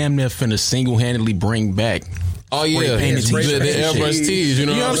here damn near finna single-handedly bring back. Oh yeah, the airbrush tees. You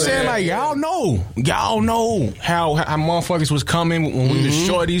know what I'm saying? Like y'all know how motherfuckers was coming when we was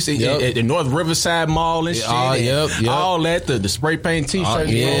shorties at the North Riverside Mall and shit. All that the spray paint t-shirts.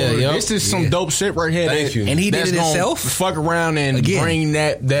 This is some dope shit right here. Thank you. And he did it himself. Fuck around and bring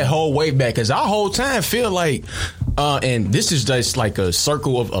that whole way back, because our whole time feel like, and this is just like a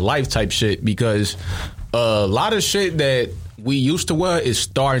circle of a life type shit, because a lot of shit that we used to wear is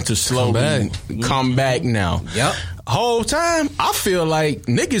starting to slowly come back now. Yep. whole time, I feel like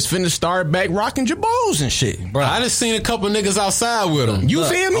niggas finna start back rocking Jabos and shit. Bro, I just seen a couple niggas outside with them. You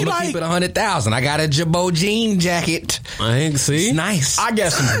feel me? I'm like keep it 100,000. I got a Jabot jean jacket. I ain't see. It's nice. I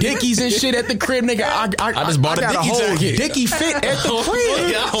got some Dickies and shit at the crib, nigga. I just bought a got Dickie whole jacket. Dickie fit at the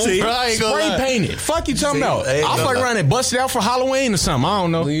crib. See? Spray painted. Fuck you talking about? I fuck around and bust it out for Halloween or something. I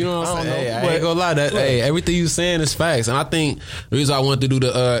don't know. You know what I'm saying? Hey, I ain't gonna lie. Hey, everything you saying is facts. And I think the reason I wanted to do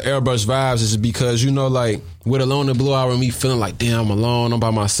the airbrush vibes is because, you know, like, with Alone in Blue Hour and me feeling like, damn, I'm alone, I'm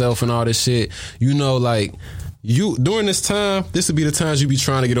by myself and all this shit. You know, like, you during this time, this would be the times you be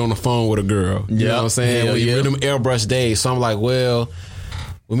trying to get on the phone with a girl. You know what I'm saying? When you're in them airbrush days. So I'm like, well,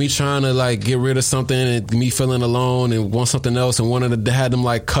 with me trying to like get rid of something and me feeling alone and want something else and wanting to have them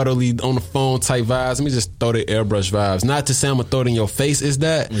like cuddly on the phone type vibes, let me just throw the airbrush vibes. Not to say I'm gonna throw it in your face is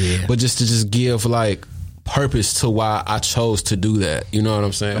that, but just to give like purpose to why I chose to do that. You know what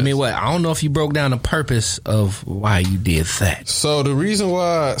I'm saying? I mean, what? I don't know if you broke down the purpose of why you did that. So the reason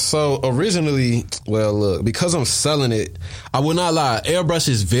why, originally, well, look, because I'm selling it, I will not lie, airbrush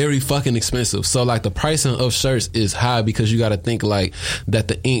is very fucking expensive. So like the pricing of shirts is high because you got to think like that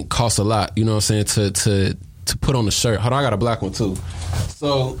the ink costs a lot. You know what I'm saying? To put on the shirt. Hold on, I got a black one too.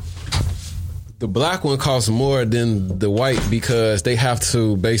 So the black one costs more than the white because they have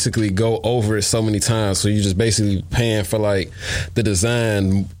to basically go over it so many times. So you're just basically paying for like the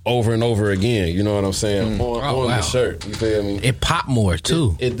design over and over again. You know what I'm saying? On the shirt. You feel me? It pop more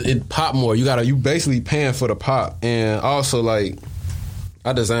too. It pop more. You basically paying for the pop. And also like,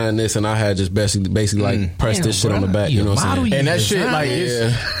 I designed this and I had just basically like pressed this shit on the back. You know what I'm saying? And that shit like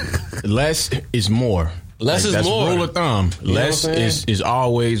less is more. Less is that's more. Rule of thumb. You less is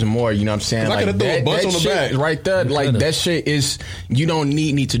always more. You know what I'm saying? Like I could throw a bunch on the back right there. Like that shit is. You don't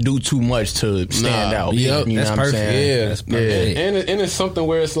need to do too much to stand out. Yep, you know that's what I'm perfect. saying? Yeah, that's perfect. And it's something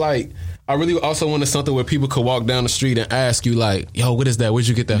where it's like, I really also wanted something where people could walk down the street and ask you like, yo, what is that? Where'd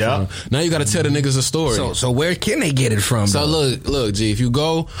you get that from? Now you got to tell the niggas a story. So where can they get it from? So look, G, if you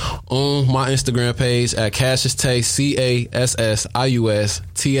go on my Instagram page at Cassius Tae, CASSIUSTAE,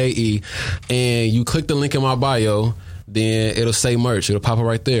 and you click the link in my bio, then it'll say merch. It'll pop up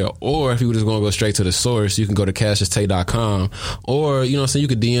right there. Or if you just going to go straight to the source, you can go to CassiusTae.com. Or, you know what I'm saying, you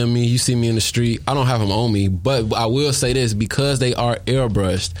could DM me. You see me in the street. I don't have them on me. But I will say this, because they are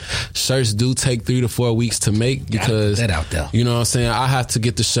airbrushed, shirts do take 3 to 4 weeks to make because, put that out there. You know what I'm saying, I have to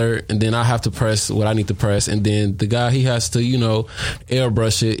get the shirt and then I have to press what I need to press. And then the guy, he has to, you know,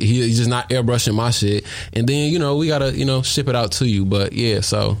 airbrush it. He's just not airbrushing my shit. And then, you know, we got to, you know, ship it out to you. But yeah,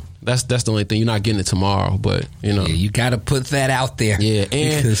 so that's the only thing. You're not getting it tomorrow, but you know, you got to put that out there. Yeah,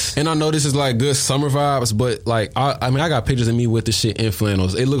 and I know this is like good summer vibes, but like I mean, I got pictures of me with the shit in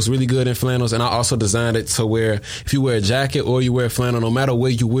flannels. It looks really good in flannels, and I also designed it to where if you wear a jacket or you wear flannel, no matter where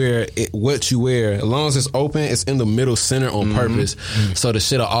you wear it, what you wear, as long as it's open, it's in the middle center on purpose, so the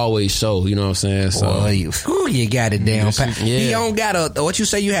shit'll always show. You know what I'm saying? So boy, you got it down. He don't got a what you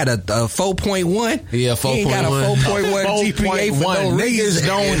say? You had a 4.1. Yeah, 4.1. He ain't got a 4.1 GPA for no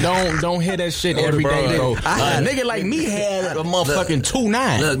reason. Don't hear that shit every day. A nigga like me had a motherfucking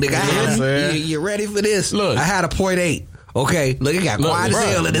 2.9. Look, nigga, you ready for this? Look, I had a 0.8. Okay, look, it got quiet as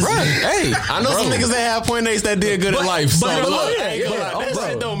hell in this. Hey, I know some niggas that have 0.8s that did good in life. So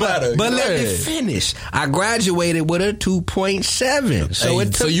that don't matter. But let me finish. I graduated with a 2.7. So it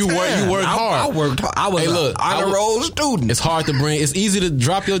took so you time. worked hard. I worked hard. I was an honor roll student. It's hard to bring. It's easy to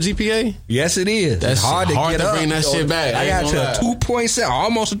drop your GPA. Yes, it is. That's hard to get up. Bring that shit back. I got to a 2.7,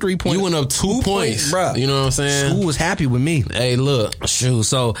 almost a 3 point. You went up 2 points, bro. You know what I'm saying? School was happy with me. Hey, look, shoot.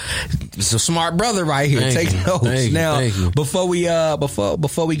 So it's a smart brother right here. Take notes. Now, before we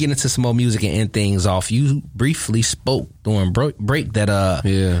get into some more music and end things off, you briefly spoke during break that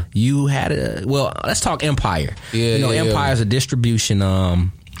you had let's talk Empire. Empire is a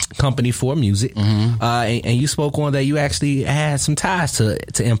distribution company for music, and you spoke on that you actually had some ties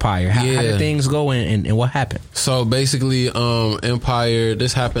to Empire. How did things go and what happened? So basically, Empire,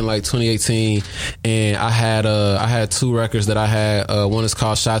 this happened like 2018, and I had 2 records that I had. One is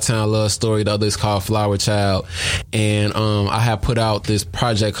called Chi-Town Love Story, the other is called Flower Child, and I had put out this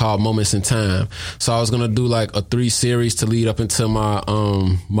project called Moments in Time. So I was gonna do like a 3 series to lead up into my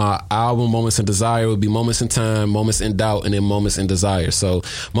my album. Moments in Desire would be Moments in Time, Moments in Doubt, and then Moments in Desire. So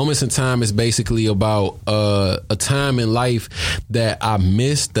Moments in Time is basically about a time in life that I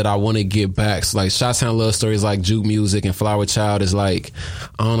missed that I want to get back. So like Chi-Town Love Story is like juke music, and Flower Child is like,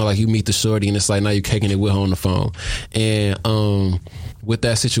 I don't know, like you meet the shorty and it's like now you're kicking it with her on the phone. And with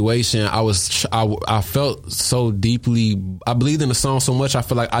that situation, I felt so deeply. I believed in the song so much. I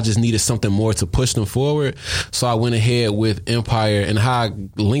feel like I just needed something more to push them forward. So I went ahead with Empire, and how I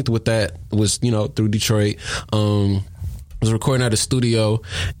linked with that was, through Detroit. I was recording at a studio,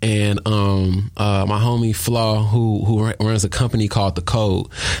 and my homie Flaw, who runs a company called The Code,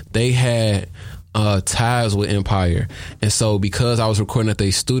 they had ties with Empire, and so because I was recording at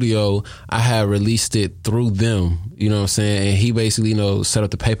their studio, I had released it through them. You know what I'm saying? And he basically, set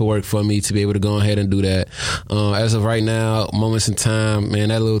up the paperwork for me to be able to go ahead and do that. As of right now, Moments in Time, man,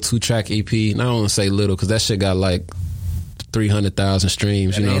 that little 2-track EP. And I don't want to say little because that shit got like 300,000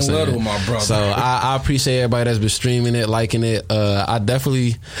 streams. You know what I'm saying? My brother. So I appreciate everybody that's been streaming it, liking it. I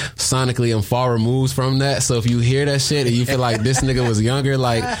definitely sonically am far removed from that. So if you hear that shit and you feel like this nigga was younger,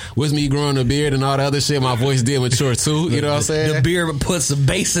 like with me growing a beard and all the other shit, my voice did mature too. You know what I'm saying? The beard puts a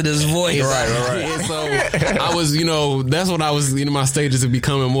bass in his voice. Right. And so I was, that's when I was in my stages of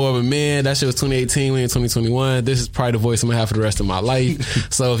becoming more of a man. That shit was 2018. We in 2021. This is probably the voice I'm gonna have for the rest of my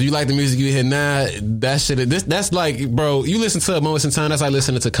life. So if you like the music you hear now, that shit, that's like, bro, you listen to Moments in Time, that's like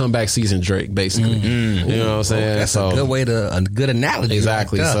listening to Comeback Season Drake, basically. You know what I'm saying? That's a good analogy.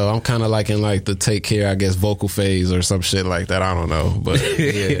 Exactly. So I'm kind of like in like the Take Care, I guess, vocal phase or some shit like that. I don't know. But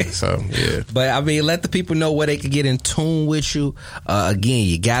yeah, so yeah. But I mean, let the people know where they can get in tune with you. Again,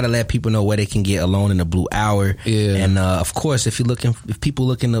 you gotta let people know where they can get Alone in the Blue Hour. Yeah. And of course, if people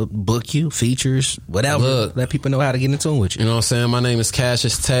looking to book you, features, whatever, let people know how to get in tune with you. You know what I'm saying? My name is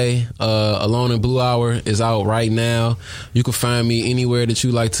Cassius Tae. Alone in Blue Hour is out right now. You can find me anywhere that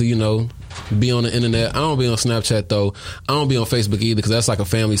you like to, be on the internet. I don't be on Snapchat though. I don't be on Facebook either because that's like a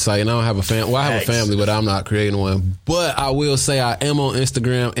family site, and I don't have a family. Well, I have a family, but I'm not creating one. But I will say I am on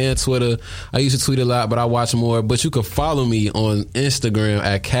Instagram and Twitter. I used to tweet a lot, but I watch more. But you can follow me on Instagram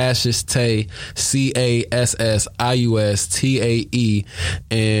at Cassius Tae, CASSIUSTAE.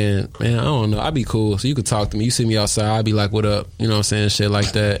 And man, I don't know. I'd be cool. So you can talk to me. You see me outside, I'd be like, "What up?" You know what I'm saying? Shit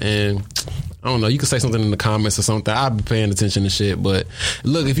like that. And I don't know, you can say something in the comments or something. I'll be paying attention to shit. But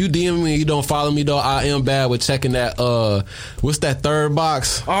look, if you DM me and you don't follow me though, I am bad with checking that what's that third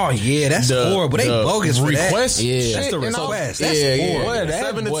box? Oh yeah, that's horrible. They bogus for request. That. Yeah, that's the request. That's horrible.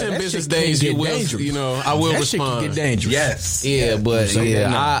 7 to 10 business days you will I will respond. Shit can get dangerous. Yes. Yeah, but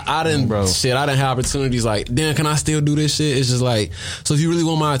I didn't have opportunities like, damn, can I still do this shit? It's just like, so if you really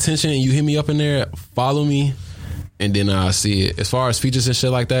want my attention and you hit me up in there, follow me and then I'll see it. As far as features and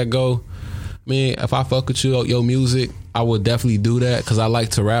shit like that go, man, if I fuck with your music, I would definitely do that because I like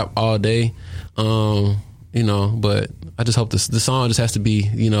to rap all day. But I just hope the song just has to be,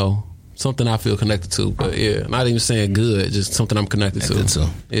 something I feel connected to. But yeah, not even saying good, just something I'm connected to.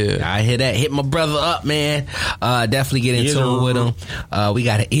 Yeah, I hear that. Hit my brother up, man. Definitely get in tune with him. We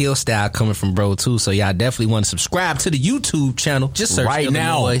got an ill style coming from bro too, so y'all definitely want to subscribe to the YouTube channel. Just search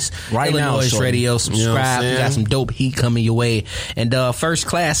iLLANOiZE Radio. Subscribe. We got some dope heat coming your way. And First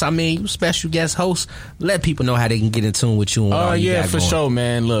Class, special guest host. Let people know how they can get in tune with you. Oh yeah, for sure,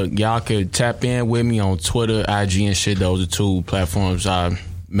 man. Look, y'all could tap in with me on Twitter, IG, and shit. Those are 2 platforms I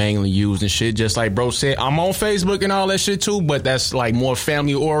mainly used and shit. Just like bro said, I'm on Facebook and all that shit too, but that's like more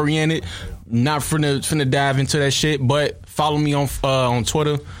family oriented. Not finna dive into that shit, but follow me on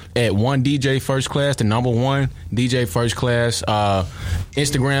Twitter at 1DJ First Class, the number 1 DJ First Class.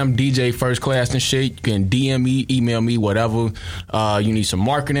 Instagram DJ First Class and shit. You can DM me, email me, whatever. You need some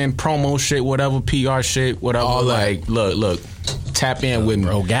marketing, promo shit, whatever, PR shit, whatever. All like, look. Tap in with me.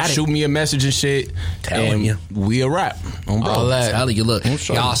 Bro, shoot me a message and shit. Telling you. We'll rap. All that. Telling you, look.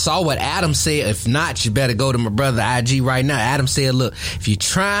 Y'all saw what Adam said. If not, you better go to my brother IG right now. Adam said, look, if you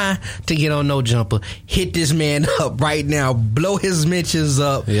try to get on No Jumper, hit this man up right now. Blow his mentions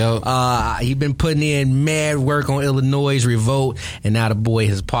up. Yep. He been putting in mad work on iLLANOiZE Revolt, and now the boy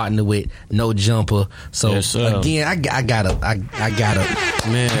has partnered with No Jumper. So again, I gotta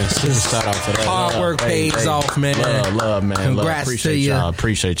man, shout out for that. Hard work pays off, man. Love, man. Congrats to you.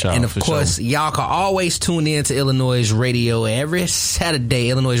 Appreciate y'all. And of course, y'all can always tune in to iLLANOiZE Radio every Saturday.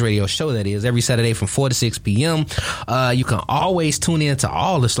 iLLANOiZE Radio show, that is, every Saturday from 4 to 6 p.m. You can always tune in to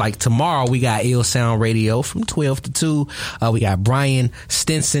all this. Like tomorrow, we got Ill Sound Radio from 12 to 2. We got Brian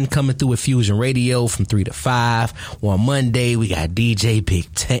Stinson coming through with Fusion Radio from 3 to 5. On Monday, we got DJ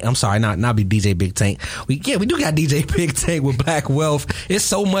Big Tank. I'm sorry, not DJ Big Tank. We do got DJ Big Tank with Black Wealth. It's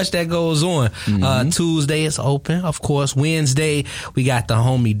so much that goes on. Tuesday is open, of course. Wednesday, we got the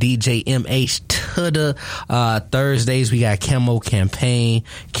homie DJ MH Tudor. Thursdays, we got Campaign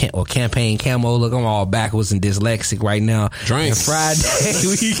Camo. Look, I'm all backwards and dyslexic right now. Drink. And Friday,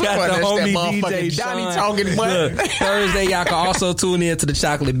 we got the homie DJ Donnie talking. Thursday. Y'all can also tune in to the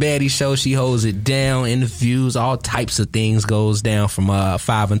Chocolate Baddie Show. She holds it down. Interviews, all types of things goes down from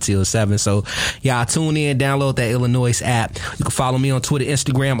 5 until 7. So y'all tune in, download that iLLANOiZE app. You can follow me on Twitter,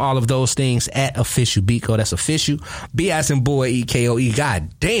 Instagram, all of those things at official Biko. That's official. B as in boy, EKOE. God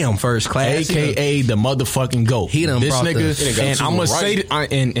damn, first class. AKA the motherfucking GOAT. He done this brought nigga, and I'm gonna say,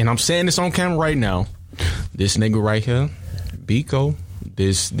 and I'm saying this on camera right now. This nigga right here, Biko,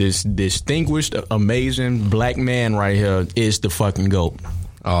 this distinguished, amazing black man right here is the fucking GOAT.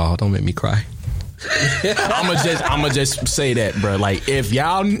 Oh, don't make me cry. I'ma just say that, bro. Like, if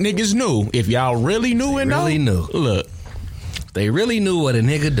y'all niggas knew, if y'all really knew and really knew, look, they really knew what a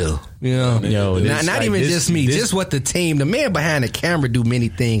nigga do. You know, not like even this, just me, just what the team, the man behind the camera do many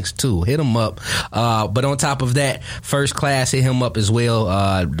things too. Hit him up. But on top of that, First Class, hit him up as well.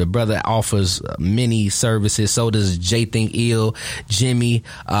 The brother offers many services. So does J Think Ill, Jimmy.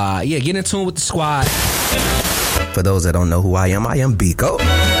 Get in tune with the squad. For those that don't know who I am Biko.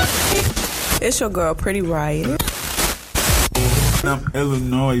 It's your girl, Pretty Riot. I'm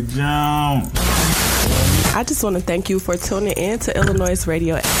Illinois Jones. I just want to thank you for tuning in to iLLANOiZE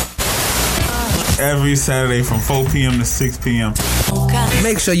Radio. Every Saturday from 4 p.m. to 6 p.m.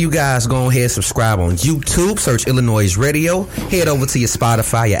 Make sure you guys go ahead and subscribe on YouTube. Search iLLANOiZE Radio. Head over to your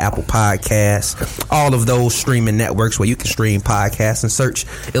Spotify, your Apple Podcasts, all of those streaming networks where you can stream podcasts, and search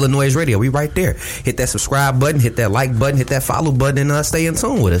iLLANOiZE Radio. We right there. Hit that subscribe button, hit that like button, hit that follow button, and stay in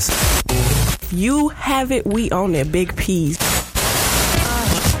tune with us. You have it, we own it. Big P's.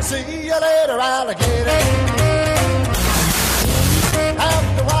 See you later, alligator.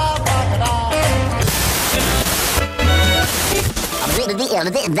 After a while, crocodile.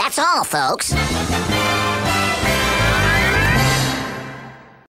 That's all, folks.